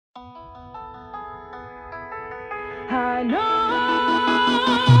I know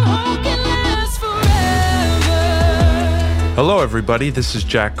hope can last forever. Hello, everybody. This is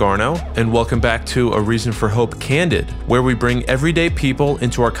Jack Garno, and welcome back to A Reason for Hope Candid, where we bring everyday people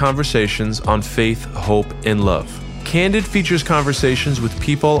into our conversations on faith, hope, and love. Candid features conversations with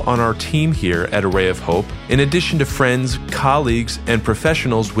people on our team here at Array of Hope, in addition to friends, colleagues, and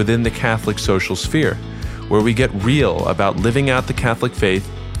professionals within the Catholic social sphere, where we get real about living out the Catholic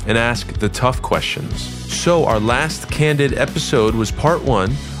faith and ask the tough questions. So our last Candid episode was part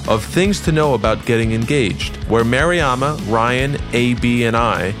 1 of Things to Know About Getting Engaged, where Mariama, Ryan, AB, and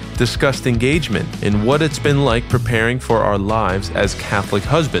I discussed engagement and what it's been like preparing for our lives as Catholic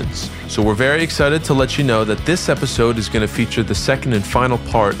husbands. So we're very excited to let you know that this episode is going to feature the second and final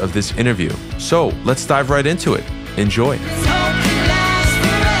part of this interview. So let's dive right into it. Enjoy.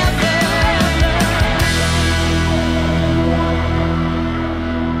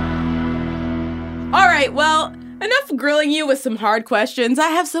 Well, enough grilling you with some hard questions. I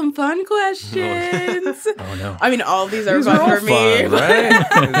have some fun questions. Oh, no. I mean, all of these are fun for me. Right?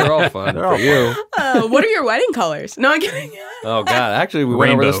 They're all fun for you. What are your wedding colors? No, I'm kidding. Oh, God. Actually, we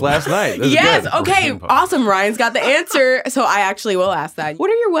went over this last night. This is Yes. good. Okay. Awesome. Ryan's got the answer. So I actually will ask that. What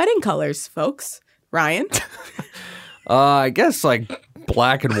are your wedding colors, folks? Ryan? I guess like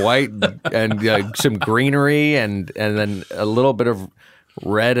black and white and some greenery and then a little bit of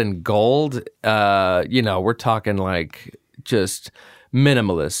red and gold. We're talking like just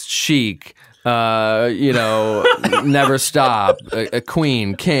minimalist, chic, never stop, a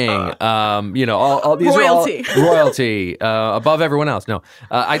queen, king, all these royalty. Are all royalty, above everyone else. No,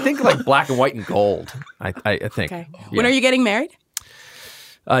 I think like black and white and gold. I think. Okay. Yeah. When are you getting married?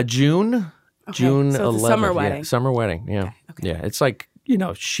 June. Okay, June so 11th. it's a summer Yeah, wedding. summer wedding. Yeah. Okay. Yeah. It's like,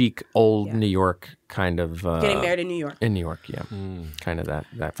 chic old New York kind of. Getting married in New York. In New York, yeah. Kind of that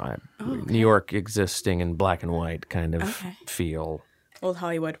vibe. New York existing in black and white kind of feel. Old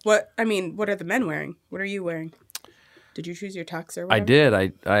Hollywood. What are the men wearing? What are you wearing? Did you choose your tux or whatever? I did.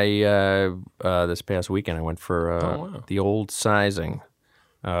 I this past weekend I went for the old sizing.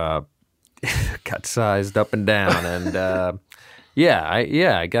 Got sized up and down, and I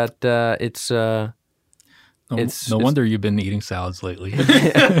got it's. No wonder you've been eating salads lately.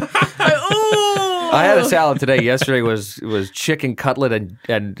 I had a salad today. Yesterday was chicken cutlet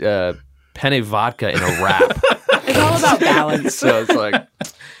and penne vodka in a wrap. It's all about balance. So it's like,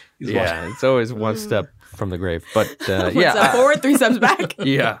 it's always one step from the grave. But One step forward, 3 steps back.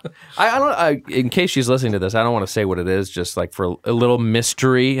 Yeah, I don't. In case she's listening to this, I don't want to say what it is. Just like for a little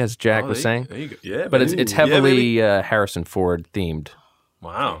mystery, as Jack was saying. There you go. Yeah, but it's heavily Harrison Ford themed.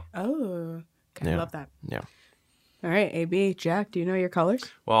 Wow. Oh, okay, I love that. Yeah. All right, AB, Jack, do you know your colors?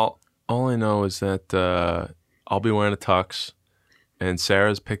 Well, all I know is that I'll be wearing a tux, and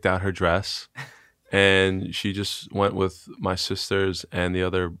Sarah's picked out her dress, and she just went with my sisters and the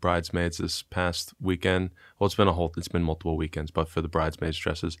other bridesmaids this past weekend. Well, it's been multiple weekends, but for the bridesmaids'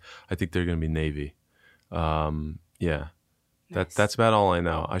 dresses, I think they're going to be navy. Yeah. Nice. That's about all I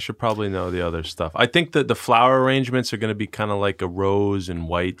know. I should probably know the other stuff. I think that the flower arrangements are going to be kind of like a rose and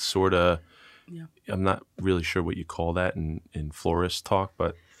white sort of. Yeah. I'm not really sure what you call that in florist talk,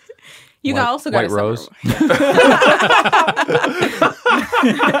 but you also got white rose.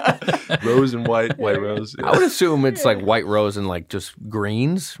 Rose and white rose. Yeah. I would assume it's like white rose and like just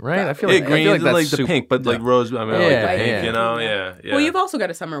greens, right? I feel greens, that's like the pink, but like rose. I mean, like the pink, Yeah. Well, you've also got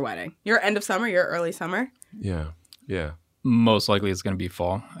a summer wedding. Your end of summer, your early summer. Yeah. Most likely it's going to be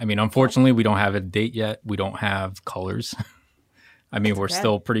fall. I mean, unfortunately, we don't have a date yet. We don't have colors. I mean, we're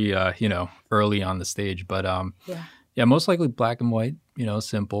still pretty, early on the stage, but most likely black and white,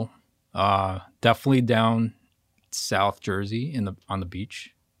 simple. Definitely down South Jersey on the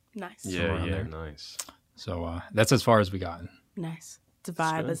beach. Nice. Yeah, nice. So that's as far as we got. Nice. It's a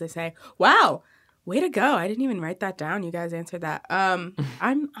vibe, as they say. Wow. Way to go. I didn't even write that down. You guys answered that. I'm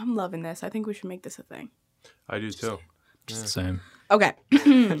loving this. I think we should make this a thing. I do too. Just the same. Okay.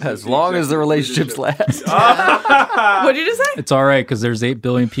 As long as the relationships last. What did you just say? It's all right because there's 8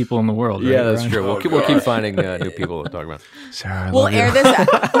 billion people in the world. Right? Yeah, that's true. We'll keep finding new people to talk about. Sarah, We'll air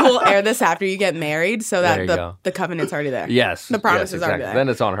this after you get married, so that the covenant's already there. Yes, the promise is already there. Then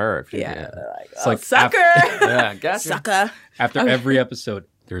it's on her. If she, it's like sucker. Yeah, gotcha. Sucker. After every episode,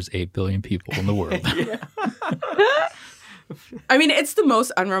 there's 8 billion people in the world. I mean, it's the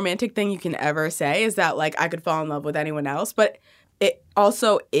most unromantic thing you can ever say is that, like, I could fall in love with anyone else, but it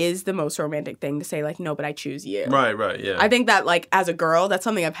also is the most romantic thing to say, like, no, but I choose you. Right, yeah. I think that, like, as a girl, that's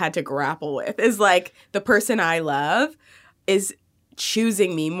something I've had to grapple with, is, like, the person I love is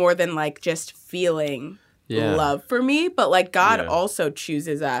choosing me more than, like, just feeling love for me. But, like, God also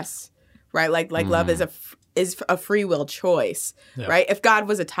chooses us, right? Like love is is a free will choice, right? If God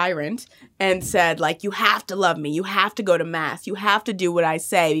was a tyrant and said, like, you have to love me, you have to go to mass, you have to do what I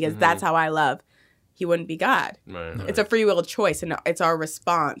say because that's how I love, he wouldn't be God. Right. It's a free will choice, and it's our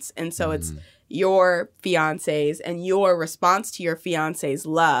response. And so it's your fiance's and your response to your fiance's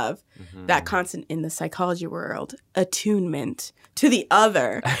love, that constant, in the psychology world, attunement to the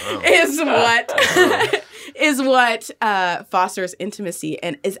other is what fosters intimacy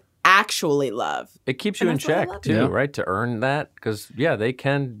and is actually love. It keeps you in check too, right? To earn that, because they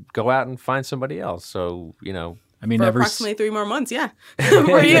can go out and find somebody else. So I mean, for every approximately 3 more months, yeah.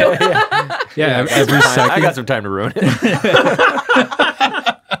 For you. every second. I got some time to ruin it.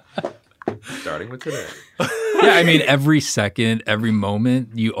 Starting with today. Yeah, I mean, every second, every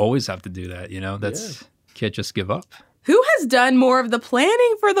moment, you always have to do that. Can't just give up. Who has done more of the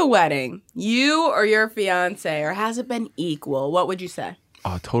planning for the wedding? You or your fiance, or has it been equal? What would you say?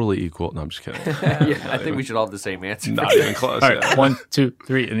 Oh, totally equal. No, I'm just kidding. I think we should all have the same answer. Not even close. All right, 1, 2,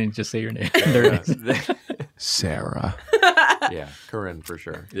 3, and then just say your name. Their names. Sarah. Yeah, Corinne for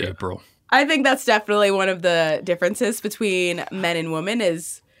sure. Yeah. April. I think that's definitely one of the differences between men and women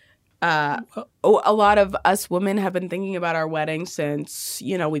is a lot of us women have been thinking about our wedding since,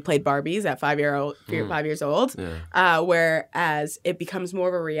 we played Barbies at 5 years old. Yeah. Whereas it becomes more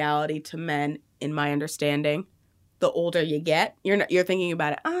of a reality to men, in my understanding. The older you get, you're thinking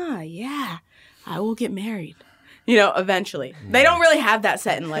about it. Yeah, I will get married. Eventually. They don't really have that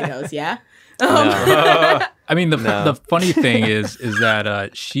set in Legos, yeah? I mean, the funny thing is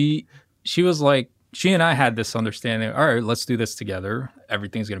that she was like, she and I had this understanding, all right, let's do this together.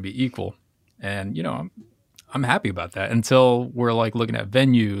 Everything's going to be equal. And, I'm happy about that until we're like looking at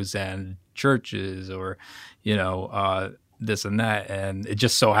venues and churches or, this and that. And it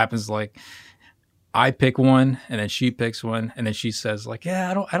just so happens like, I pick one, and then she picks one, and then she says, like,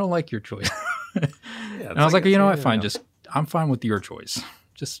 "Yeah, I don't like your choice." And I was like, what? Fine. I'm fine with your choice.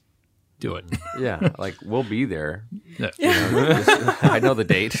 Just do it. Yeah, like we'll be there. Yeah. I know the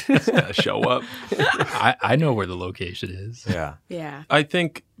date. Show up. I know where the location is. Yeah. Yeah. I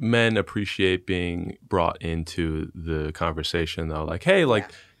think men appreciate being brought into the conversation, though. Like, hey,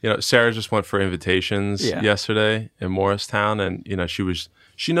 Sarah just went for invitations yesterday in Morristown, and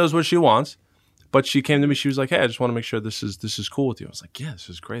she knows what she wants. But she came to me. She was like, "Hey, I just want to make sure this is cool with you." I was like, "Yeah, this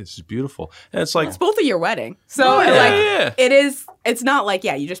is great. This is beautiful." And it's like it's both of your wedding, so it is. It's not like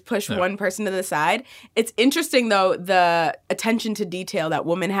you just push one person to the side. It's interesting though, the attention to detail that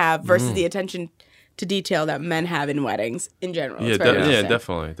women have versus the attention to detail that men have in weddings in general. Yeah,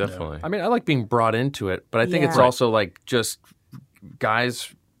 definitely. Yeah. I mean, I like being brought into it, but I think it's also like just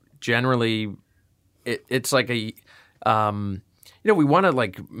guys generally. It's like a. We want to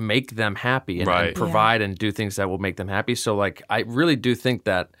like make them happy and provide and do things that will make them happy. So like, I really do think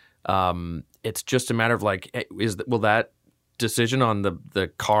that it's just a matter of like, will that decision on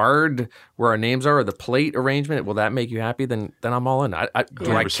the card where our names are or the plate arrangement, will that make you happy? Then I'm all in.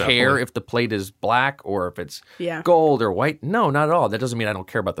 Do I care if the plate is black or if it's gold or white? No, not at all. That doesn't mean I don't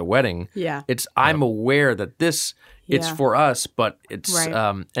care about the wedding. Yeah. I'm aware that this it's for us, but it's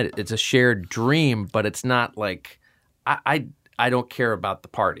it's a shared dream, but it's not like I don't care about the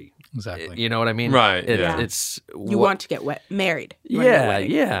party. Exactly. You know what I mean? Right. It's you want to get married.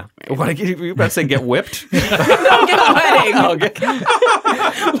 Yeah. Want to you about to say get whipped? No, get a wedding.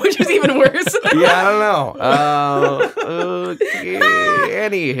 Which is even worse. Yeah, I don't know.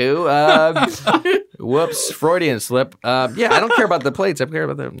 Anywho, whoops, Freudian slip. I don't care about the plates. I care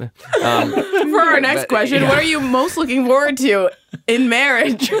about them. For our next question, what are you most looking forward to in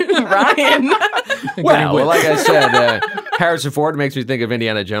marriage, Ryan? Well, like I said, Harrison Ford makes me think of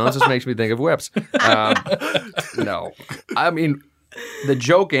Indiana Jones. This makes me think of whips. No. I mean, the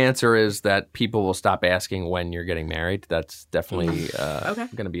joke answer is that people will stop asking when you're getting married. That's definitely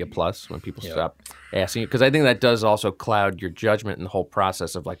going to be a plus when people stop asking. Because I think that does also cloud your judgment in the whole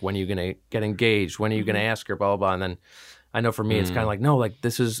process of like, when are you going to get engaged? When are you going to ask her, blah, blah, blah. And then I know for me, it's kind of like, no, like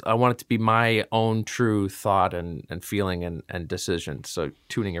I want it to be my own true thought and feeling and decision. So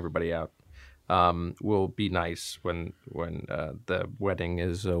tuning everybody out will be nice when the wedding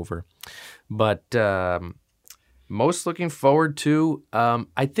is over. But most looking forward to,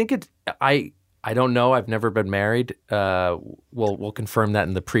 I think I don't know. I've never been married. We'll confirm that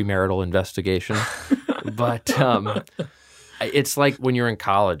in the premarital investigation. But it's like when you're in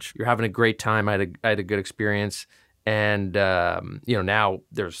college, you're having a great time. I had a good experience. And, now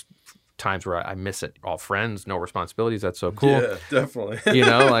there's times where I miss it. All friends, no responsibilities. That's so cool. Yeah, definitely.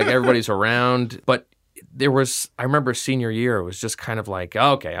 Like everybody's around. But I remember senior year, it was just kind of like,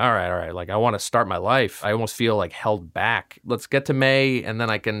 okay, all right. Like I want to start my life. I almost feel like held back. Let's get to May and then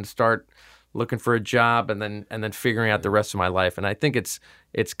I can start looking for a job, and then figuring out the rest of my life. And I think it's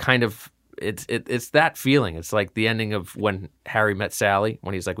kind of it's that feeling. It's like the ending of When Harry Met Sally,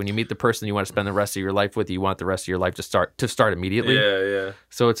 when he's like, when you meet the person you want to spend the rest of your life with, you want the rest of your life to start immediately. Yeah.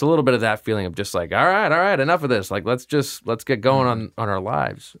 So it's a little bit of that feeling of just like, all right, enough of this. Like, let's get going on our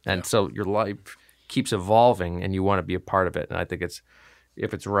lives. And so your life keeps evolving, and you want to be a part of it. And I think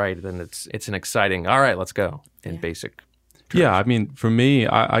if it's right, then it's an exciting, all right, let's go in basic. Yeah, I mean, for me,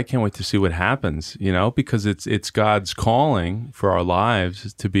 I can't wait to see what happens, because it's God's calling for our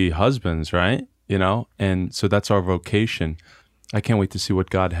lives to be husbands, right? And so that's our vocation. I can't wait to see what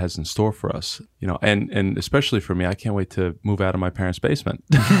God has in store for us, and especially for me, I can't wait to move out of my parents' basement.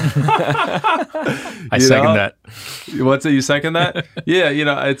 I second that. What's it? You second that? Yeah,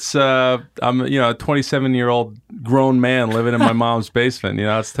 it's I'm a 27-year-old grown man living in my mom's basement.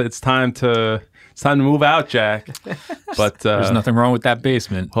 It's time to move out, Jack. But there's nothing wrong with that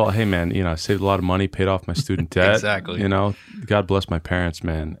basement. Well, hey, man, I saved a lot of money, paid off my student debt. Exactly. God bless my parents,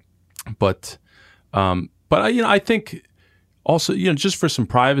 man. But I think also, just for some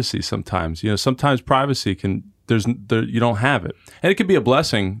privacy sometimes. Sometimes privacy you don't have it. And it can be a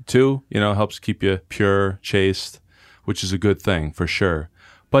blessing too, helps keep you pure, chaste, which is a good thing for sure.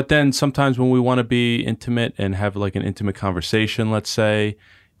 But then sometimes when we want to be intimate and have like an intimate conversation, let's say,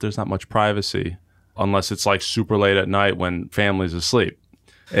 there's not much privacy unless it's like super late at night when family's asleep.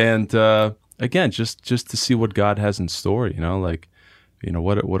 And again, just to see what God has in store,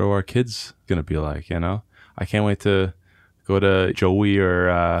 what are our kids going to be like, I can't wait to go to Joey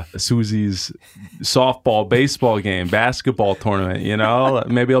or Susie's softball, baseball game, basketball tournament,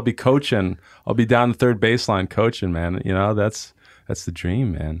 Maybe I'll be coaching. I'll be down the third baseline coaching, man. That's the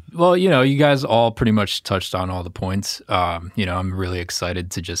dream, man. Well, you guys all pretty much touched on all the points. I'm really excited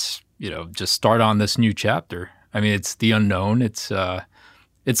to just start on this new chapter. I mean, it's the unknown. It's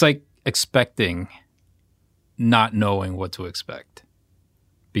like expecting, not knowing what to expect,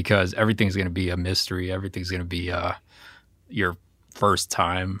 because everything's going to be a mystery. Everything's going to be your first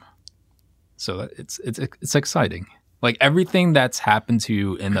time. So it's exciting. Like everything that's happened to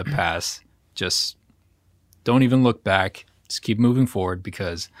you in the past, just don't even look back. Just keep moving forward,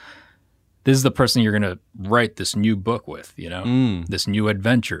 because this is the person you're going to write this new book with, this new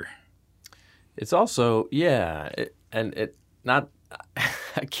adventure. It's also, I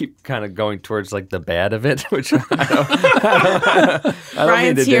keep kind of going towards like the bad of it, which I don't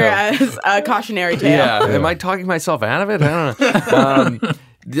Brian's mean to here do. as a cautionary tale. Yeah. Am I talking myself out of it? I don't know.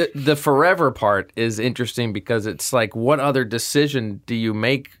 The forever part is interesting, because it's like, what other decision do you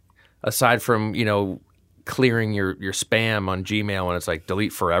make aside from, clearing your spam on Gmail when it's like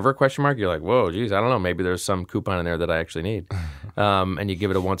delete forever ? You're like, whoa, geez, I don't know. Maybe there's some coupon in there that I actually need, and you give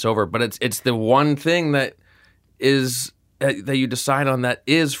it a once over. But it's the one thing that is that you decide on that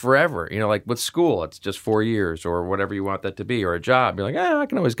is forever. Like with school, it's just 4 years or whatever you want that to be, or a job. You're like, I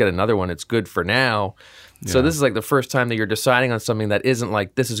can always get another one. It's good for now. Yeah. So this is like the first time that you're deciding on something that isn't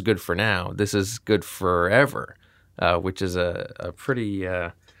like, this is good for now. This is good forever, which is a pretty...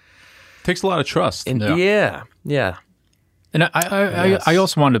 Takes a lot of trust. Yeah. And I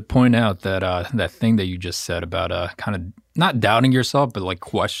also wanted to point out that that thing that you just said about kind of not doubting yourself, but like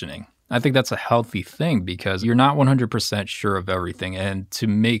questioning. I think that's a healthy thing, because you're not 100% sure of everything. And to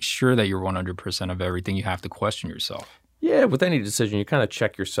make sure that you're 100% of everything, you have to question yourself. Yeah, with any decision, you kind of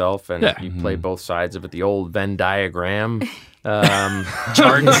check yourself, and you play both sides of it. The old Venn diagram.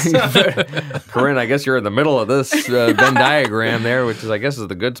 Charts. Corinne, I guess you're in the middle of this Venn diagram there, which is, I guess, is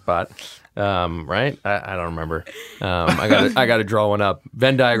the good spot. Right? I don't remember. I got to draw one up.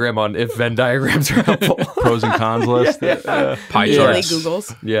 Venn diagram on if Venn diagrams are helpful. Pros and cons list. Pie charts.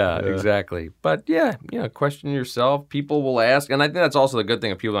 Googles. Yeah, exactly. But question yourself. People will ask, and I think that's also the good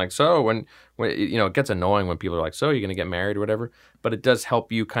thing of people like, so when it gets annoying when people are like, so are you going to get married or whatever? But it does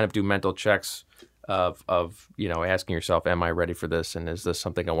help you kind of do mental checks of asking yourself, am I ready for this, and is this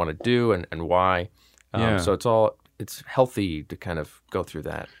something I want to do, and why? So it's healthy to kind of go through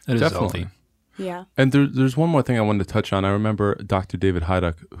that. It is Definitely. healthy. Yeah. And there's one more thing I wanted to touch on. I remember Dr. David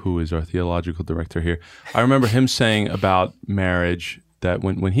Heiduck, who is our theological director here, I remember him saying about marriage that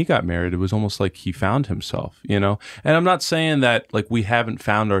when he got married, it was almost like he found himself, And I'm not saying that like we haven't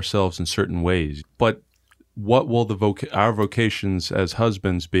found ourselves in certain ways, but what will our vocations as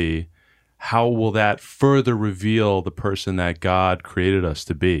husbands be? How will that further reveal the person that God created us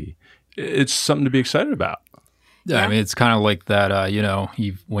to be? It's something to be excited about. Yeah, I mean, it's kind of like that,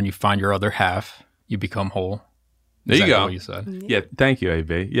 when you find your other half, you become whole. There you go. What you said. Yeah, thank you,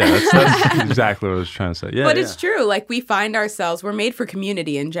 AB. Yeah, that's exactly what I was trying to say. Yeah, but it's true. Like, we find ourselves, we're made for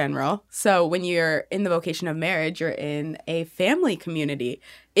community in general. So when you're in the vocation of marriage, you're in a family community.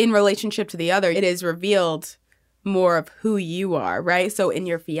 in relationship to the other, it is revealed more of who you are, right? So in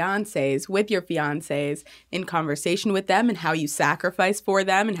your fiancés, with your fiancés, in conversation with them and how you sacrifice for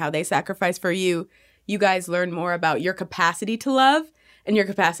them and how they sacrifice for you, you guys learn more about your capacity to love and your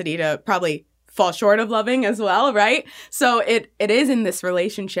capacity to probably fall short of loving as well, right? So it is in this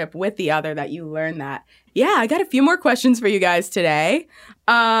relationship with the other that you learn that. Yeah, I got a few more questions for you guys today.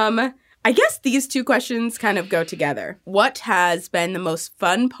 I guess these two questions kind of go together. What has been the most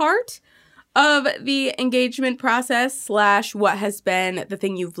fun part of the engagement process / what has been the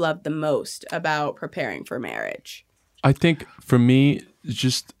thing you've loved the most about preparing for marriage? I think for me,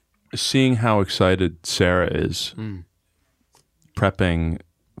 just seeing how excited Sarah is prepping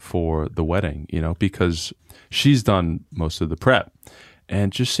for the wedding, because she's done most of the prep,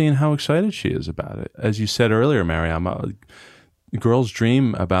 and just seeing how excited she is about it. As you said earlier, Mariam, girls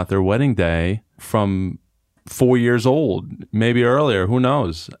dream about their wedding day from 4 years old, maybe earlier, who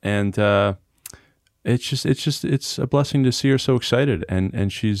knows? And it's a blessing to see her so excited,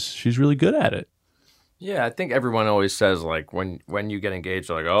 and she's really good at it. Yeah, I think everyone always says, like, when you get engaged,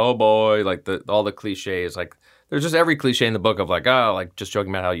 they're like, oh boy, like all the cliches, like there's just every cliche in the book of like, oh, like just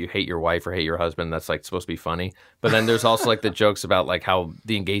joking about how you hate your wife or hate your husband. That's like supposed to be funny. But then there's also like the jokes about like how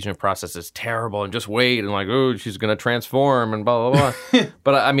the engagement process is terrible and just wait and like, oh, she's going to transform and blah, blah, blah.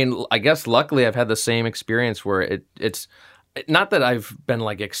 But I mean, I guess luckily I've had the same experience where it's not that I've been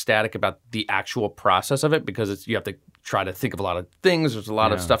like ecstatic about the actual process of it, because you have to try to think of a lot of things. There's a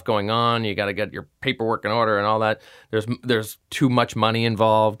lot of stuff going on. You got to get your paperwork in order and all that. There's too much money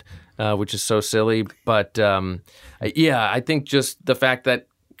involved, which is so silly. But I think just the fact that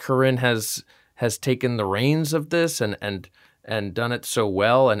Corinne has taken the reins of this and done it so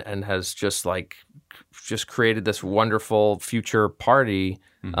well and has just created this wonderful future party.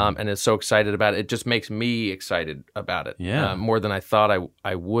 And is so excited about it. It just makes me excited about it more than I thought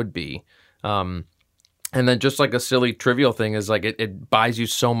I would be. And then just like a silly trivial thing is like it buys you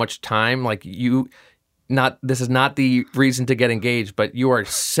so much time. Like this is not the reason to get engaged, but you are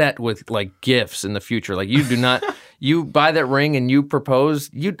set with like gifts in the future. Like you do not, you buy that ring and you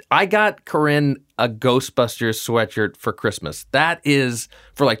propose. I got Corinne a Ghostbusters sweatshirt for Christmas. That is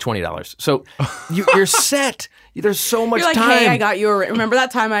for like $20. So you're set. There's so much You're like, time. hey, I got you a ring. Remember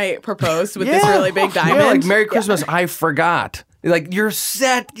that time I proposed with this really big diamond? Yeah, like Merry Christmas, I forgot. Like you're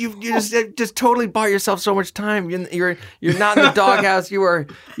set. You just totally bought yourself so much time. You're not in the doghouse. You've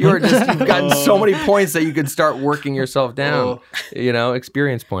gotten so many points that you could start working yourself down.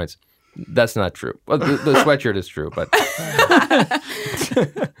 Experience points. That's not true. Well, the sweatshirt is true, but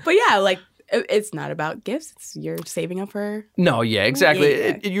but yeah, like it's not about gifts. You're saving up for. No, yeah, exactly.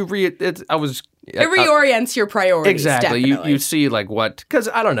 Yeah. It reorients your priorities. Exactly. Definitely. You see like what, because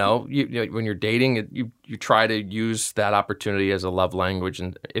I don't know, when you're dating, you try to use that opportunity as a love language,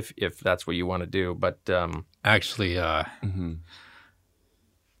 and if that's what you want to do. But actually, when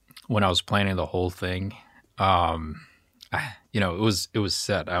I was planning the whole thing, it was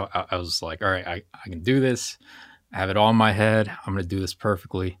set. I was like, all right, I can do this. I have it all in my head. I'm going to do this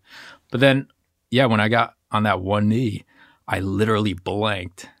perfectly. But then, when I got on that one knee, I literally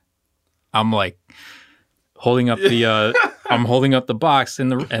blanked. I'm like holding up I'm holding up the box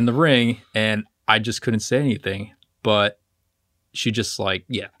and the ring, and I just couldn't say anything. But she just like,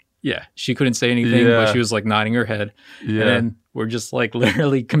 she couldn't say anything, but she was like nodding her head. Yeah. And then we're just like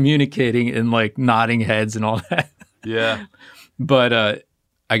literally communicating and like nodding heads and all that. Yeah. But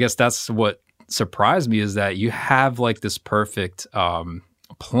I guess that's what surprised me, is that you have like this perfect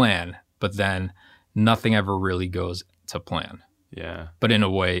plan, but then nothing ever really goes to plan. Yeah. But in a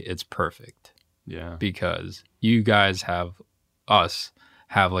way, it's perfect. Yeah. Because you guys have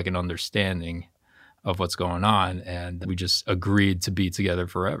like an understanding of what's going on, and we just agreed to be together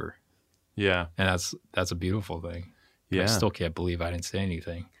forever. Yeah. And that's a beautiful thing. Yeah. I still can't believe I didn't say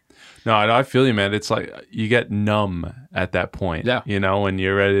anything. No, I feel you, man. It's like you get numb at that point. Yeah. When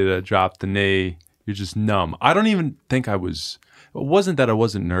you're ready to drop the knee, you're just numb. I don't even think it wasn't that I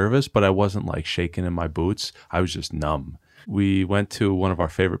wasn't nervous, but I wasn't like shaking in my boots. I was just numb. We went to one of our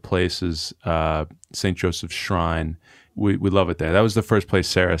favorite places, St. Joseph's Shrine. We love it there. That was the first place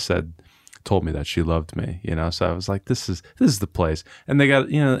Sarah told me that she loved me, So I was like, this is the place. And they got,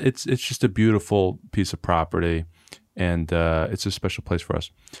 it's just a beautiful piece of property, and it's a special place for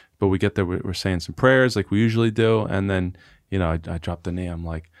us. But we get there, we're saying some prayers like we usually do, and then I dropped the knee. I'm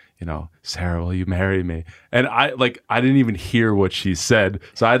like, Sarah, will you marry me? And I didn't even hear what she said,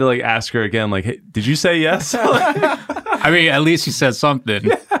 so I had to like ask her again, like, hey, did you say yes? I mean, at least you said something.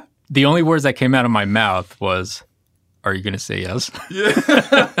 Yeah. The only words that came out of my mouth was, "Are you going to say yes?"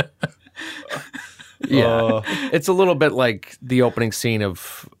 Yeah. Yeah, it's a little bit like the opening scene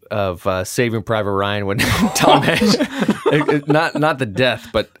of Saving Private Ryan when Tom Hanks, not the death,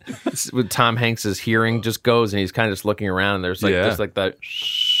 but with Tom Hanks's hearing just goes and he's kind of just looking around. And there's like that.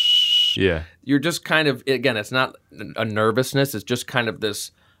 Yeah, you're just kind of, again, it's not a nervousness. It's just kind of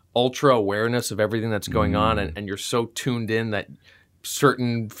this ultra awareness of everything that's going on, and you're so tuned in that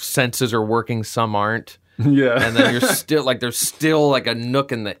certain senses are working, some aren't. Yeah, and then you're still like, there's still like a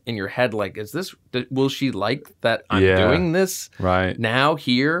nook in your head, like, will she like that I'm doing this now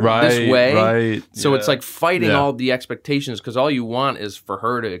here this way? Right. So it's like fighting all the expectations, because all you want is for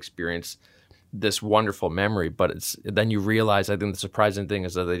her to experience this wonderful memory, but then you realize, I think the surprising thing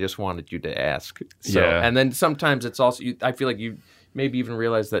is that they just wanted you to ask. So, and then sometimes it's also, I feel like you maybe even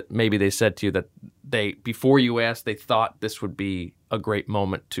realize that maybe they said to you that before you asked, they thought this would be a great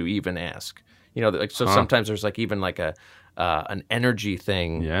moment to even ask. You know, like, so sometimes there's like even like an energy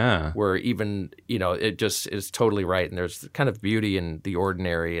thing, where even, you know, it just is totally right, and there's kind of beauty in the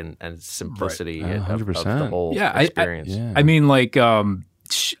ordinary and simplicity of the whole experience. I mean, like, I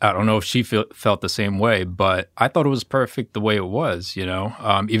don't know if she felt the same way, but I thought it was perfect the way it was. You know,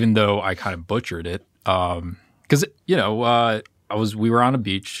 even though I kind of butchered it, because you know, we were on a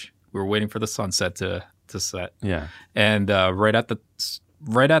beach, we were waiting for the sunset to set, and right at the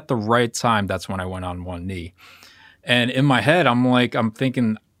right time, that's when I went on one knee. And in my head, I'm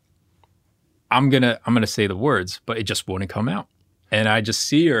thinking, I'm gonna say the words, but it just wouldn't come out. And I just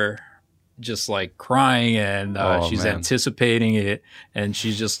see her just like crying, and she's anticipating it, and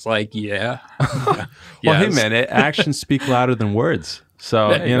she's just like, Well, hey man, actions speak louder than words.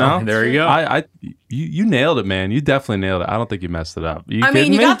 So you know, there you go. You nailed it, man. You definitely nailed it. I don't think you messed it up. I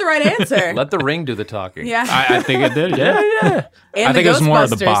mean, you got the right answer. Let the ring do the talking. Yeah, I think it did. Yeah. And I think it was more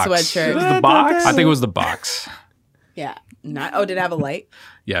of the box. Sweatshirt. It was the box. I think it was the box. Yeah. Did it have a light?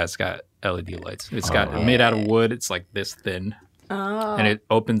 Yeah, it's got LED lights. It's made out of wood. It's like this thin. Oh. And it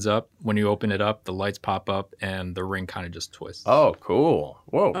opens up. When you open it up, the lights pop up, and the ring kind of just twists. Oh, cool.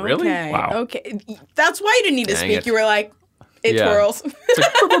 Whoa, really? Wow. Okay. That's why you didn't need to speak. You were like, it twirls. You're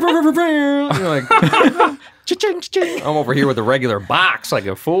like, I'm over here with a regular box like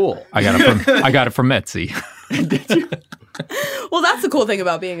a fool. I got it from Etsy. Well, that's the cool thing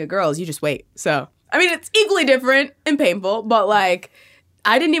about being a girl is you just wait. So, I mean, it's equally different and painful, but like,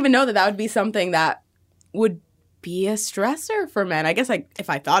 I didn't even know that would be something that would be a stressor for men. I guess if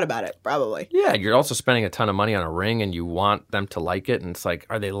I thought about it, probably. Yeah, you're also spending a ton of money on a ring, and you want them to like it, and it's like,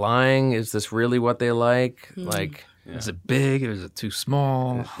 are they lying? Is this really what they like? Like, is it big? Or is it too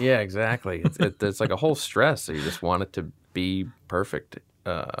small? Yeah, exactly. It's like a whole stress. So you just want it to be perfect,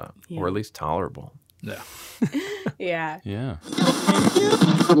 or at least tolerable. Yeah. Yeah.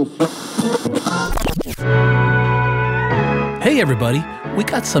 Hey everybody, we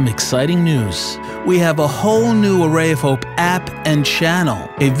got some exciting news. We have a whole new Array of Hope app and channel,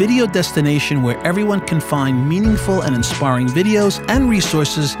 a video destination where everyone can find meaningful and inspiring videos and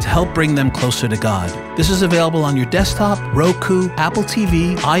resources to help bring them closer to God. This is available on your desktop, Roku, Apple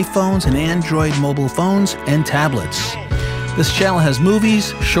TV, iPhones, and Android mobile phones and tablets. This channel has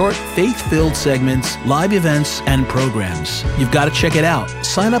movies, short, faith-filled segments, live events, and programs. You've got to check it out.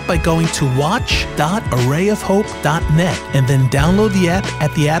 Sign up by going to watch.arrayofhope.net and then download the app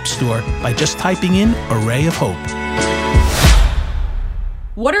at the App Store by just typing in Array of Hope.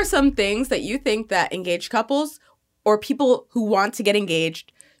 What are some things that you think that engaged couples or people who want to get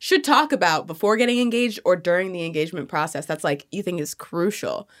engaged should talk about before getting engaged or during the engagement process that's like you think is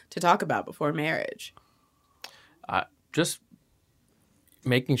crucial to talk about before marriage? Just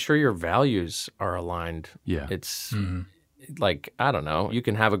making sure your values are aligned. Yeah. It's like, I don't know, you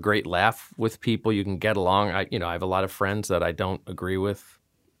can have a great laugh with people, you can get along. I have a lot of friends that I don't agree with,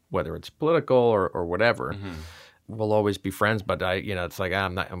 whether it's political or whatever. We'll always be friends, but it's like,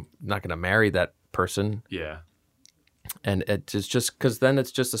 I'm not going to marry that person. Yeah. And it's just because then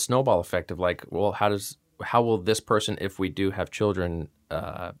it's just a snowball effect of like, well, how will this person, if we do have children,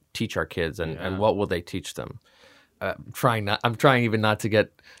 teach our kids, and what will they teach them? I'm trying even not to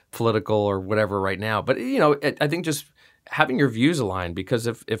get political or whatever right now, but I think just having your views aligned, because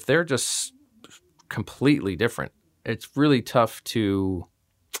if they're just completely different, it's really tough to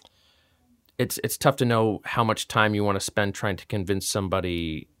know how much time you want to spend trying to convince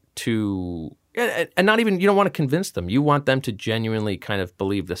somebody to, and not even, you don't want to convince them. You want them to genuinely kind of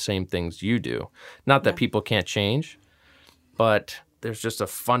believe the same things you do. Not that people can't change, but there's just a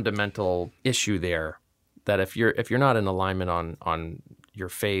fundamental issue there. That if you're not in alignment on your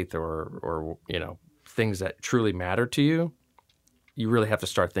faith or things that truly matter to you, you really have to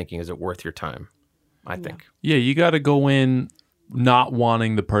start thinking, is it worth your time? I think. Yeah, you got to go in not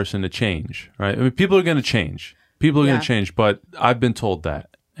wanting the person to change, right? I mean, people are going to change. People are going to change, but I've been told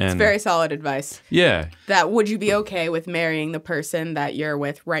that. And it's very solid advice. Yeah. That would you be okay with marrying the person that you're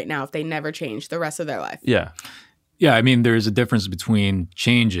with right now if they never change the rest of their life? Yeah. Yeah, I mean, there's a difference between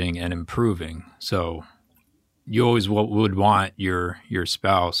changing and improving. So you always would want your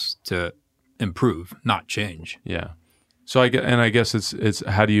spouse to improve, not change. Yeah. So I guess it's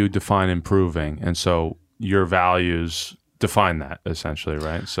how do you define improving? And so your values define that essentially,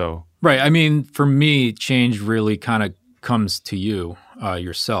 right? So right. I mean, for me, change really kind of comes to you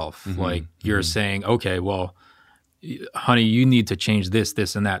yourself. Like you're saying, okay, well, honey, you need to change this,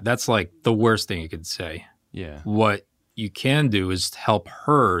 this, and that. That's like the worst thing you could say. Yeah. What you can do is help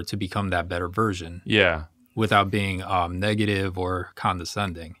her to become that better version. Yeah. Without being negative or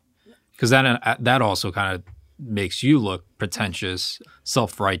condescending. Because that also kind of makes you look pretentious,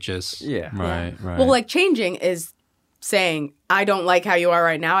 self-righteous. Yeah. Right. Well, like changing is saying, I don't like how you are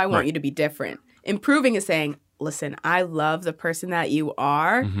right now. I want you to be different. Improving is saying, listen, I love the person that you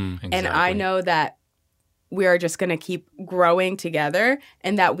are. And I know that we are just going to keep growing together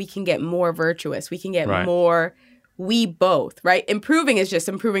and that we can get more virtuous. We can get more, we both, right? Improving is just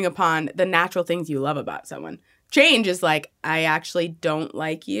improving upon the natural things you love about someone. Change is like, I actually don't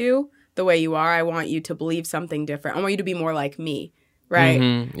like you the way you are. I want you to believe something different. I want you to be more like me,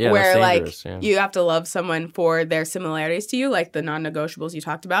 right? Yeah, where that's like you have to love someone for their similarities to you, like the non-negotiables you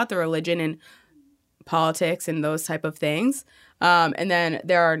talked about, the religion and politics and those type of things. And then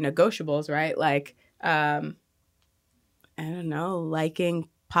there are negotiables, right? Like, I don't know, liking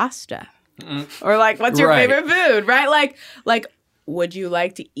pasta. Or like, what's your favorite food, right? Like, would you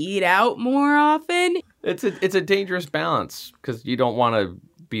like to eat out more often? It's a dangerous balance because you don't want to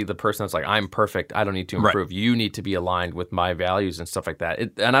be the person that's like, I'm perfect. I don't need to improve. Right. You need to be aligned with my values and stuff like that.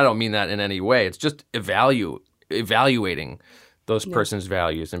 And I don't mean that in any way. It's just evaluating those person's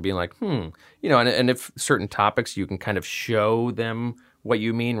values and being like, and if certain topics you can kind of show them what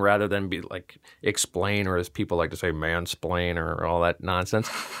you mean rather than be like explain, or as people like to say, mansplain or all that nonsense,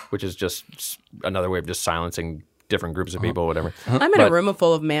 which is just another way of just silencing different groups of people, whatever. I'm in a room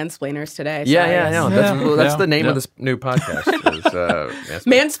full of mansplainers today. So I know. That's the name of this new podcast. Is,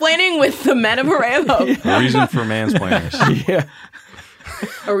 Mansplaining with the men of Arevalo. A reason for mansplainers. Yeah.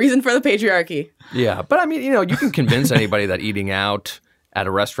 A reason for the patriarchy. Yeah. But I mean, you can convince anybody that eating out at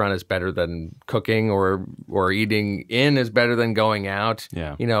a restaurant is better than cooking, or eating in is better than going out.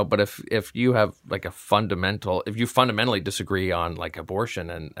 Yeah. But if you have like if you fundamentally disagree on like abortion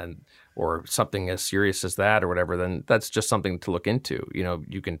and or something as serious as that or whatever, then that's just something to look into.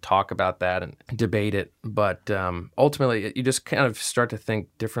 You can talk about that and debate it, but ultimately you just kind of start to think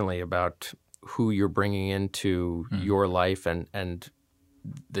differently about who you're bringing into your life and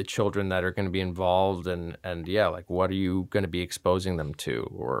the children that are going to be involved and like what are you going to be exposing them to,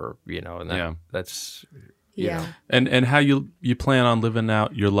 or that's and how you plan on living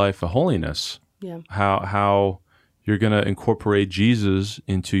out your life of holiness. How you're going to incorporate Jesus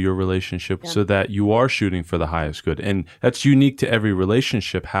into your relationship so that you are shooting for the highest good, and that's unique to every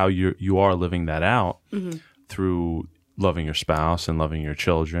relationship, how you are living that out through loving your spouse and loving your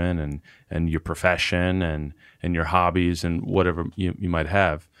children and your profession and your hobbies and whatever you might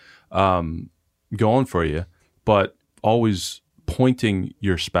have going for you, but always pointing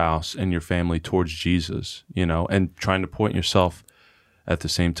your spouse and your family towards Jesus, and trying to point yourself at the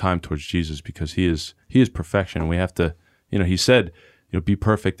same time towards Jesus, because he is perfection. And we have to, he said, be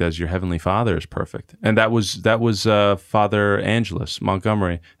perfect as your heavenly Father is perfect. And that was Father Angelus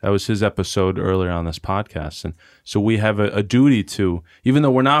Montgomery. That was his episode earlier on this podcast. And so we have a duty to, even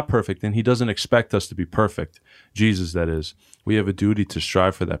though we're not perfect, and he doesn't expect us to be perfect, Jesus that is, we have a duty to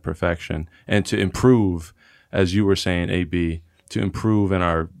strive for that perfection and to improve, as you were saying, AB, to improve in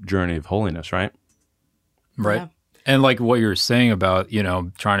our journey of holiness, right? Right. Yeah. And like what you're saying about,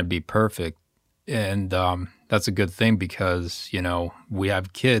 trying to be perfect, and that's a good thing because, we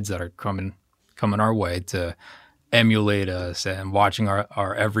have kids that are coming our way to emulate us and watching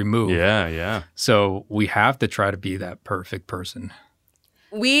our every move. Yeah. So we have to try to be that perfect person.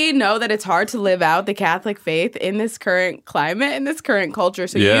 We know that it's hard to live out the Catholic faith in this current climate, in this current culture.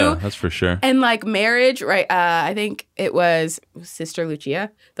 So that's for sure. And like marriage, right? I think it was Sister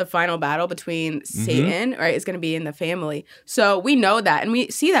Lucia. The final battle between Satan, right, is going to be in the family. So we know that, and we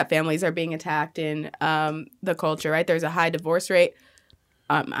see that families are being attacked in the culture, right? There's a high divorce rate.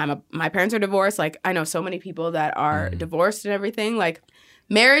 My parents are divorced. Like, I know so many people that are divorced and everything. Like,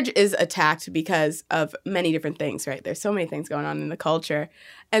 marriage is attacked because of many different things, right? There's so many things going on in the culture.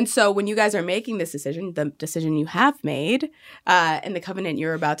 And so when you guys are making this decision, the decision you have made and the covenant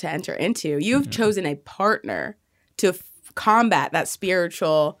you're about to enter into, you've chosen a partner to combat that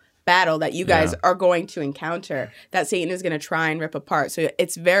spiritual battle that you guys are going to encounter, that Satan is going to try and rip apart. So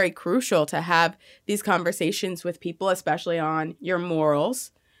it's very crucial to have these conversations with people, especially on your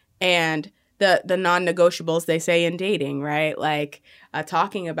morals and the non-negotiables they say in dating, right? Like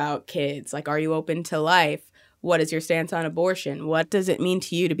talking about kids, like, are you open to life? What is your stance on abortion? What does it mean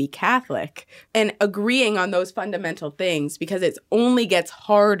to you to be Catholic? And agreeing on those fundamental things, because it only gets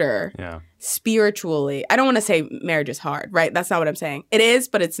harder spiritually. I don't want to say marriage is hard, right? That's not what I'm saying. It is,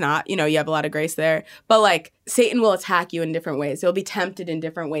 but it's not. You know, you have a lot of grace there. But like Satan will attack you in different ways. He'll be tempted in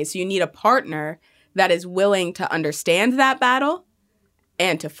different ways. So you need a partner that is willing to understand that battle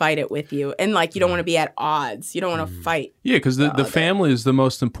and to fight it with you. And like, you don't want to be at odds. You don't want to fight. Yeah, because the family is the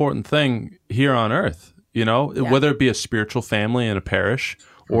most important thing here on earth. You know, whether it be a spiritual family in a parish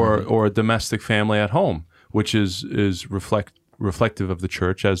or a domestic family at home, which is reflective of the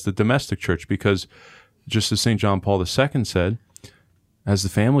church as the domestic church, because just as St. John Paul II said, as the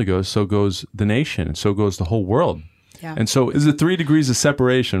family goes, so goes the nation, and so goes the whole world. Yeah. And so is the 3 degrees of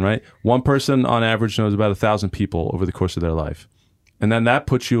separation, right? One person on average knows about 1,000 people over the course of their life. And then that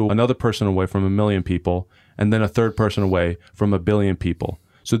puts you another person away from 1 million people, and then a third person away from 1 billion people.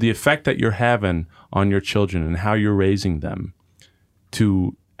 So the effect that you're having on your children and how you're raising them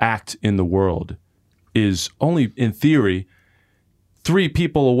to act in the world is only, in theory, 3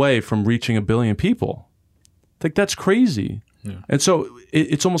 people away from reaching 1 billion people. Like, that's crazy. Yeah. And so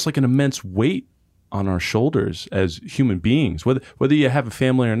it's almost like an immense weight on our shoulders as human beings, whether you have a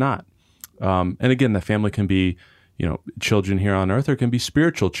family or not. And again, that family can be, you know, children here on earth, or it can be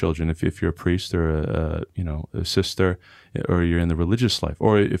spiritual children if you're a priest or a sister, or you're in the religious life,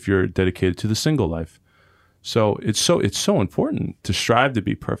 or if you're dedicated to the single life. So it's so important to strive to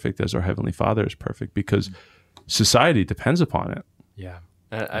be perfect as our Heavenly Father is perfect, because society depends upon it. Yeah.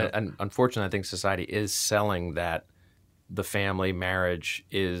 And unfortunately, I think society is selling that the family marriage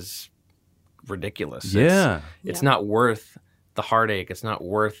is ridiculous. Yeah. It's not worth the heartache. It's not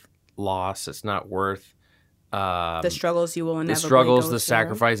worth loss. It's not worth the struggles you will inevitably the struggles, go the through.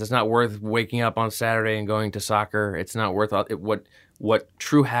 sacrifice. It's not worth waking up on Saturday and going to soccer. It's not worth it. What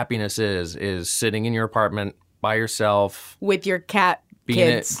true happiness is sitting in your apartment by yourself with your cat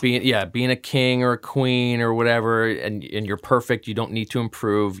kids. Being a king or a queen or whatever, and you're perfect. You don't need to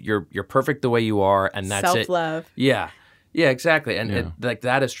improve. You're perfect the way you are, and that's self-love. it. Yeah, exactly. And like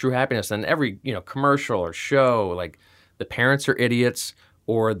that is true happiness. And every commercial or show, like the parents are idiots,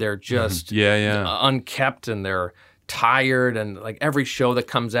 or they're just unkept and they're tired, and like every show that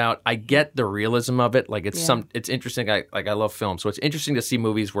comes out, I get the realism of it. Like it's interesting. I love film, so it's interesting to see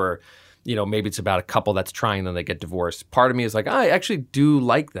movies where maybe it's about a couple that's trying, then they get divorced. Part of me is like, I actually do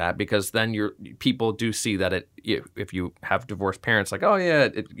like that, because then people do see that if you have divorced parents, like,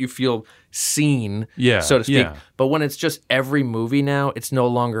 you feel seen, so to speak. Yeah. But when it's just every movie now, it's no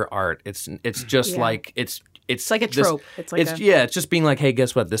longer art. It's just like it's like a trope. It's just being like, hey,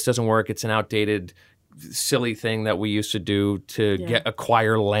 guess what? This doesn't work. It's an outdated, silly thing that we used to do to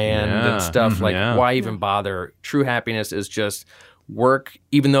acquire land and stuff. Why even bother? True happiness is just work,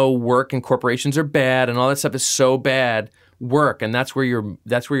 even though work and corporations are bad and all that stuff is so bad. Work, and that's where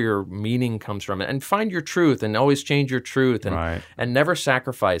your meaning comes from. And find your truth, and always change your truth, and never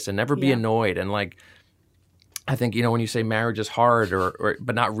sacrifice, and never be annoyed. And like, I think when you say marriage is hard, or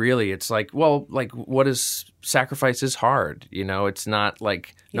but not really. It's like, well, like, what is sacrifice is hard. It's not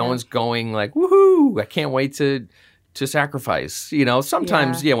like no one's going like, woohoo, I can't wait to sacrifice.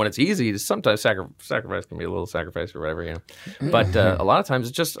 Sometimes when it's easy, sometimes sacrifice can be a little sacrifice or whatever. But a lot of times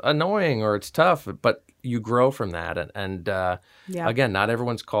it's just annoying or it's tough. But you grow from that, and again, not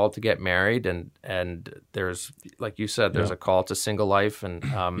everyone's called to get married, and there's, like you said, there's a call to single life, and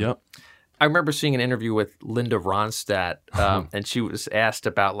I remember seeing an interview with Linda Ronstadt, and she was asked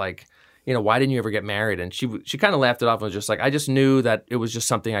about like, why didn't you ever get married? And she kind of laughed it off and was just like, I just knew that it was just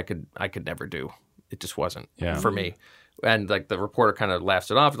something I could never do. It just wasn't for me. And like the reporter kind of laughs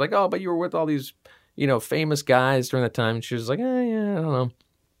it off, like, oh, but you were with all these, famous guys during that time. And she was like, I don't know.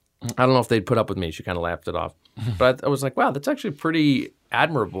 I don't know if they'd put up with me. She kind of laughed it off. But I was like, wow, that's actually pretty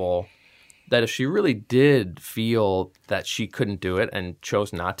admirable, that if she really did feel that she couldn't do it and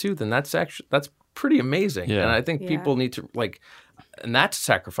chose not to, then that's pretty amazing. Yeah. And I think people need to and that's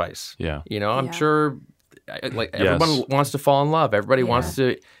sacrifice. Yeah. I'm sure like everyone wants to fall in love. Everybody wants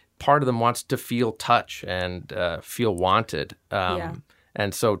to, part of them wants to feel touch and feel wanted.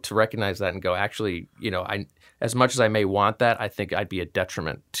 And so to recognize that and go, actually, as much as I may want that, I think I'd be a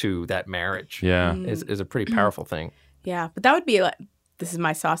detriment to that marriage. Yeah. Is a pretty powerful thing. Yeah. But that would be like, this is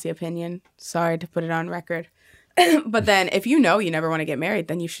my saucy opinion. Sorry to put it on record. But then if you never want to get married,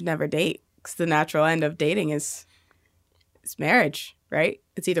 then you should never date. Because the natural end of dating is it's marriage, right?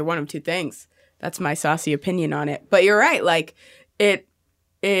 It's either one of two things. That's my saucy opinion on it. But you're right. Like, it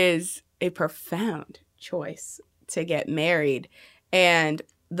is a profound choice to get married. And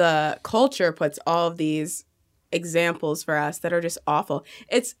the culture puts all of these examples for us that are just awful.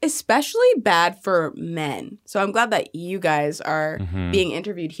 It's especially bad for men. So I'm glad that you guys are being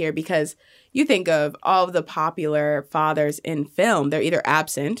interviewed here, because you think of all of the popular fathers in film. They're either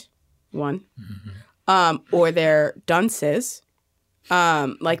absent, one, or they're dunces.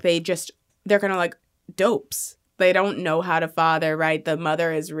 Like they're kind of like dopes. They don't know how to father, right? The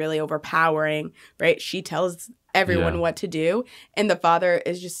mother is really overpowering, right? She tells everyone what to do. And the father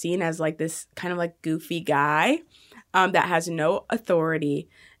is just seen as like this kind of like goofy guy that has no authority.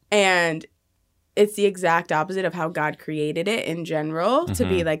 And it's the exact opposite of how God created it in general, to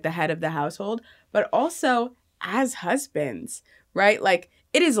be like the head of the household, but also as husbands, right? Like,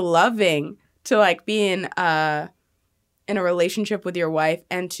 it is loving to like be in a relationship with your wife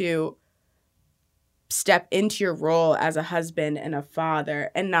and to step into your role as a husband and a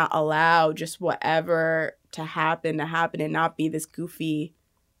father and not allow just whatever to happen and not be this goofy,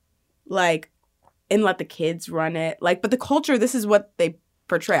 like, and let the kids run it. Like, but the culture, this is what they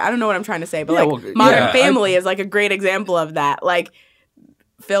portray. I don't know what I'm trying to say, but Modern Family is like a great example of that. Like,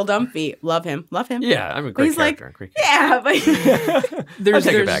 Phil Dunphy, love him. Yeah, I'm a great character. Yeah, but I'll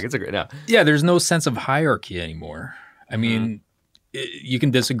take it back. It's a great Yeah, there's no sense of hierarchy anymore. I mean, you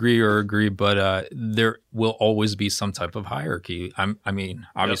can disagree or agree, but there will always be some type of hierarchy. I mean,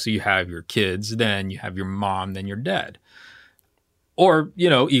 obviously you have your kids, then you have your mom, then your dad. Or,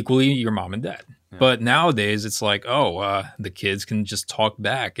 equally your mom and dad. Yeah. But nowadays it's like, the kids can just talk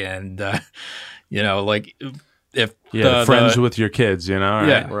back and, like if friends with your kids, right?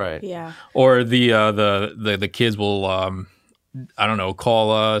 Yeah. Right. yeah. Or the kids will I don't know,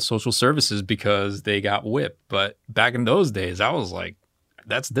 call social services because they got whipped. But back in those days, I was like,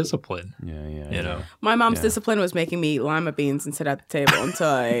 that's discipline. Yeah. My mom's discipline was making me eat lima beans and sit at the table until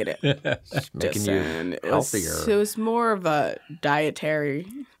I ate it. Making you healthier. It was more of a dietary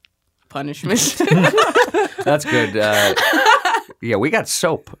punishment. That's good. Yeah, we got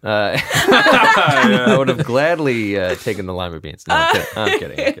soap. I would have gladly taken the lima beans. No, I'm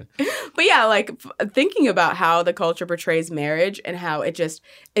kidding. But yeah, like thinking about how the culture portrays marriage and how it's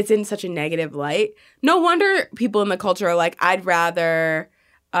in such a negative light. No wonder people in the culture are like, I'd rather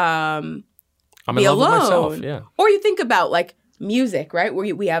I'm be in love alone. with myself. Yeah. Or you think about like music, right?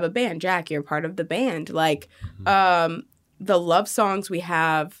 Where we have a band. Jack, you're part of the band. Like the love songs we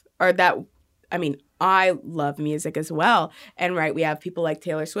have are that. I mean, I love music as well. And right, we have people like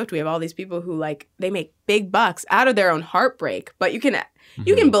Taylor Swift. We have all these people who like, they make big bucks out of their own heartbreak. But you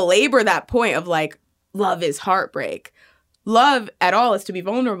can belabor that point of like, love is heartbreak. Love at all is to be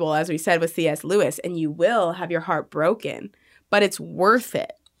vulnerable, as we said with C.S. Lewis, and you will have your heart broken, but it's worth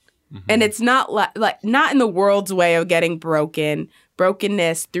it. And it's not like not in the world's way of getting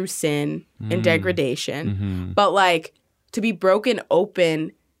brokenness through sin and degradation, but like to be broken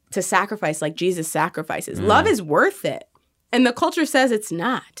open to sacrifice like Jesus sacrifices. Love is worth it. And the culture says it's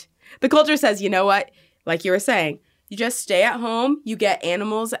not. The culture says, you know what? Like you were saying, you just stay at home. You get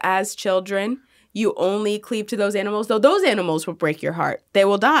animals as children. You only cleave to those animals, though those animals will break your heart. They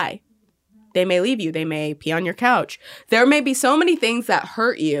will die. They may leave you. They may pee on your couch. There may be so many things that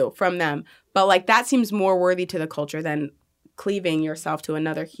hurt you from them, but like that seems more worthy to the culture than cleaving yourself to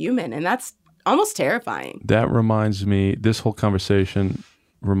another human. And that's almost terrifying. That reminds me, this whole conversation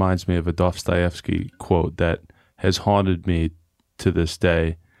reminds me of a Dostoevsky quote that has haunted me to this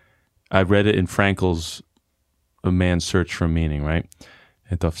day. I read it in Frankl's A Man's Search for Meaning, right?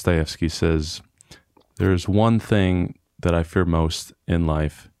 And Dostoevsky says, "There's one thing that I fear most in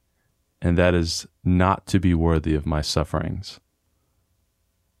life, and that is not to be worthy of my sufferings."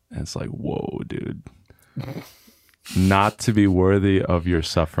 And it's like, whoa, dude. Not to be worthy of your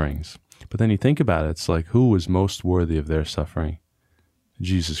sufferings. But then you think about it, it's like, who was most worthy of their suffering?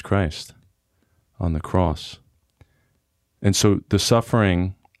 Jesus Christ on the cross. And so the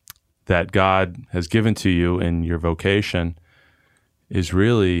suffering that God has given to you in your vocation is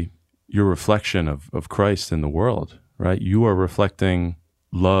really your reflection of Christ in the world, right? You are reflecting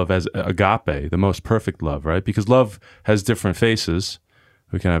love as agape, the most perfect love, right? Because love has different faces.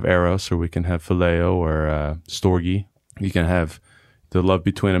 We can have eros, or we can have phileo, or storge. You can have the love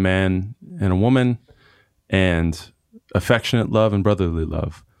between a man and a woman, and affectionate love and brotherly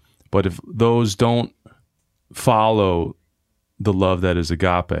love. But if those don't follow the love that is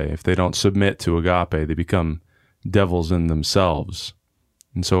agape, if they don't submit to agape, they become devils in themselves.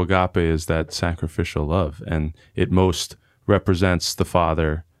 And so agape is that sacrificial love, and it most represents the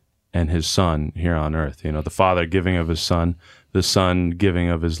Father and his son here on earth. You know, the Father giving of his son, the Son giving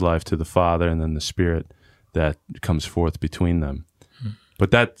of his life to the Father, and then the Spirit that comes forth between them.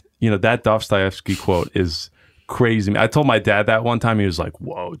 But that, you know, that Dostoevsky quote is crazy. I told my dad that one time. He was like,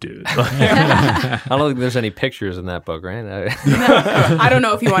 "Whoa, dude!" I don't think there's any pictures in that book, right? No, I don't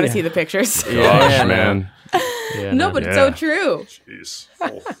know if you want to see the pictures. Gosh, man. Yeah, No, but it's so true. Jeez.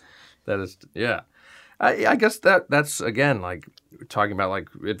 that is, yeah. I guess that's again like talking about like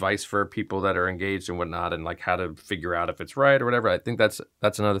advice for people that are engaged and whatnot, and like how to figure out if it's right or whatever. I think that's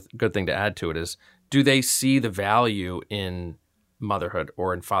another good thing to add to it is, do they see the value in motherhood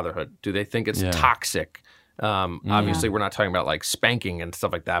or in fatherhood? Do they think it's toxic? Obviously, we're not talking about like spanking and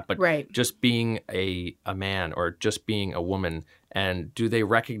stuff like that, but just being a man or just being a woman, and do they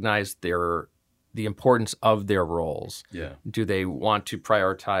recognize the importance of their roles? Yeah. Do they want to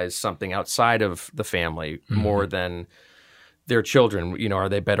prioritize something outside of the family more than their children? You know, are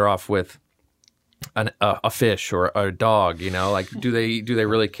they better off with a fish or a dog? You know, like do they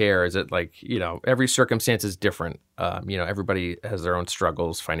really care? Is it like, you know, every circumstance is different. You know, everybody has their own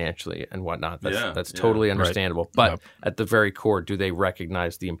struggles financially and whatnot. That's totally understandable. Right. But at the very core, do they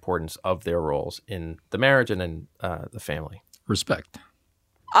recognize the importance of their roles in the marriage and in the family? Respect.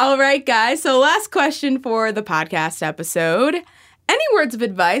 All right, guys. So last question for the podcast episode. Any words of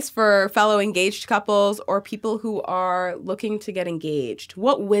advice for fellow engaged couples or people who are looking to get engaged?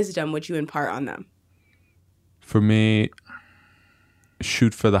 What wisdom would you impart on them? For me,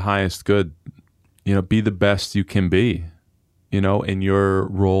 shoot for the highest good. You know, be the best you can be, you know, in your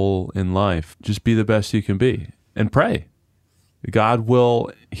role in life. Just be the best you can be and pray. God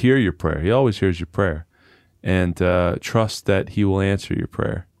will hear your prayer. He always hears your prayer. And trust that he will answer your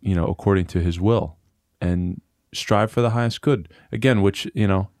prayer, you know, according to his will. And strive for the highest good. Again, which, you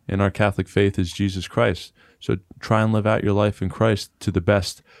know, in our Catholic faith is Jesus Christ. So try and live out your life in Christ to the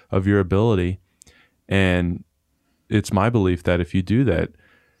best of your ability. And it's my belief that if you do that,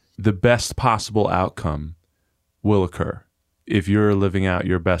 the best possible outcome will occur. If you're living out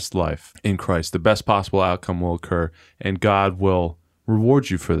your best life in Christ, the best possible outcome will occur, and God will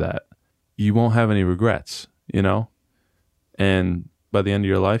reward you for that. You won't have any regrets, you know? And by the end of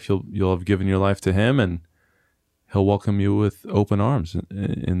your life, you'll have given your life to him, and he'll welcome you with open arms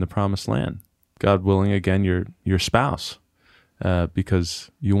in the promised land. God willing, again, your spouse, because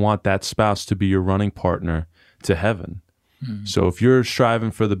you want that spouse to be your running partner to heaven. So if you're striving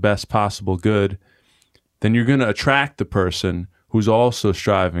for the best possible good, then you're going to attract the person who's also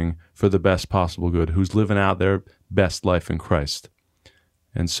striving for the best possible good, who's living out their best life in Christ.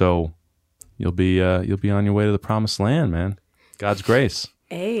 And so you'll be on your way to the promised land, man. God's grace.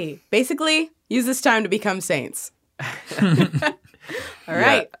 Hey, basically, use this time to become saints. All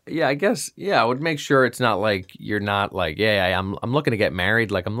right. Yeah, I guess. Yeah, I would make sure it's not like you're not like, I'm looking to get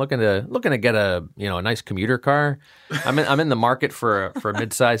married. Like I'm looking to get a nice commuter car. I'm in the market for a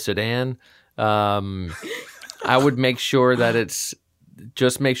midsize sedan. I would make sure that it's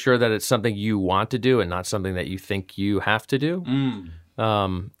something you want to do and not something that you think you have to do.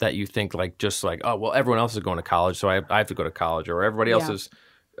 That you think like just like, oh well, everyone else is going to college, so I have to go to college, or everybody else is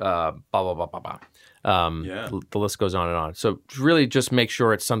blah blah blah blah blah. The list goes on and on. So really just make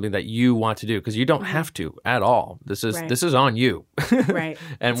sure it's something that you want to do, because you don't have to at all. This is on you. Right.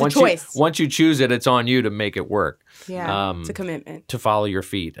 And it's once you choose it, it's on you to make it work. Yeah. It's a commitment. To follow your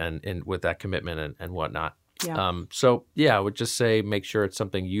feet and with that commitment and whatnot. Yeah. So yeah, I would just say make sure it's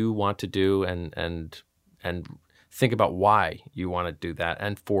something you want to do and think about why you want to do that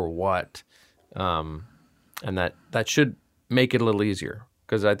and for what. And that should make it a little easier.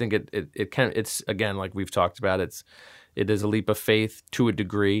 Because I think it's again, like we've talked about, it is a leap of faith to a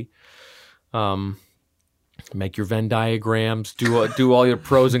degree. Make your Venn diagrams, do all your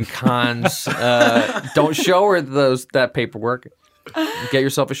pros and cons. Don't show her that paperwork. Get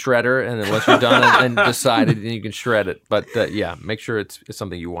yourself a shredder, and then once you're done and decided, then you can shred it. But make sure it's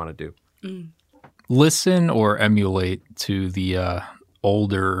something you want to do. Listen or emulate to the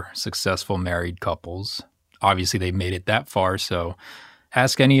older, successful married couples. Obviously, they made it that far, so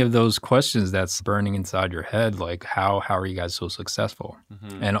ask any of those questions that's burning inside your head, like how are you guys so successful?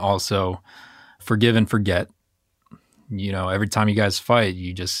 Mm-hmm. And also forgive and forget. You know, every time you guys fight,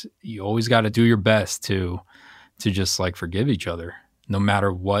 you always got to do your best to just like forgive each other, no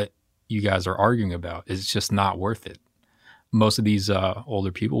matter what you guys are arguing about. It's just not worth it. Most of these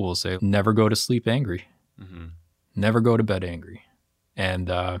older people will say, never go to sleep angry. Mm-hmm. Never go to bed angry. And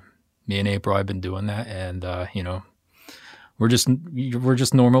me and April, I've been doing that. And, we're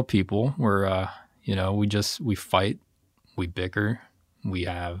just normal people. We're, we fight, we bicker, we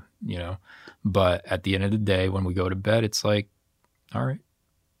have, but at the end of the day, when we go to bed, it's like, all right,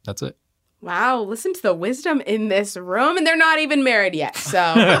 that's it. Wow, listen to the wisdom in this room, and they're not even married yet.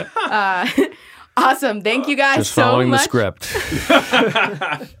 So, awesome. Thank you guys Just so following much. the script.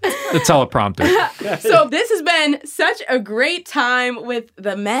 The teleprompter. So this has been such a great time with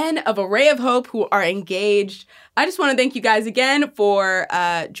the men of Array of Hope who are engaged. I just want to thank you guys again for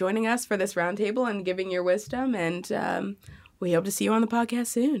joining us for this roundtable and giving your wisdom, and we hope to see you on the podcast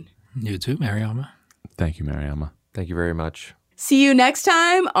soon. You too, Mariama. Thank you, Mariama. Thank you very much. See you next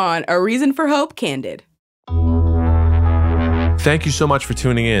time on A Reason for Hope Candid. Thank you so much for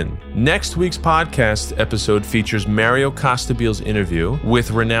tuning in. Next week's podcast episode features Mario Costabile's interview with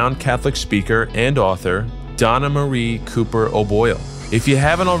renowned Catholic speaker and author Donna Marie Cooper O'Boyle. If you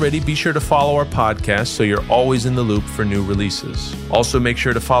haven't already, be sure to follow our podcast so you're always in the loop for new releases. Also, make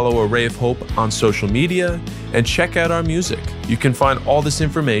sure to follow Array of Hope on social media and check out our music. You can find all this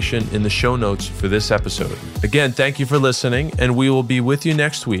information in the show notes for this episode. Again, thank you for listening, and we will be with you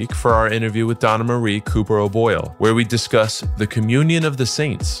next week for our interview with Donna Marie Cooper O'Boyle, where we discuss the communion of the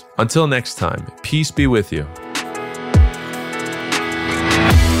saints. Until next time, peace be with you.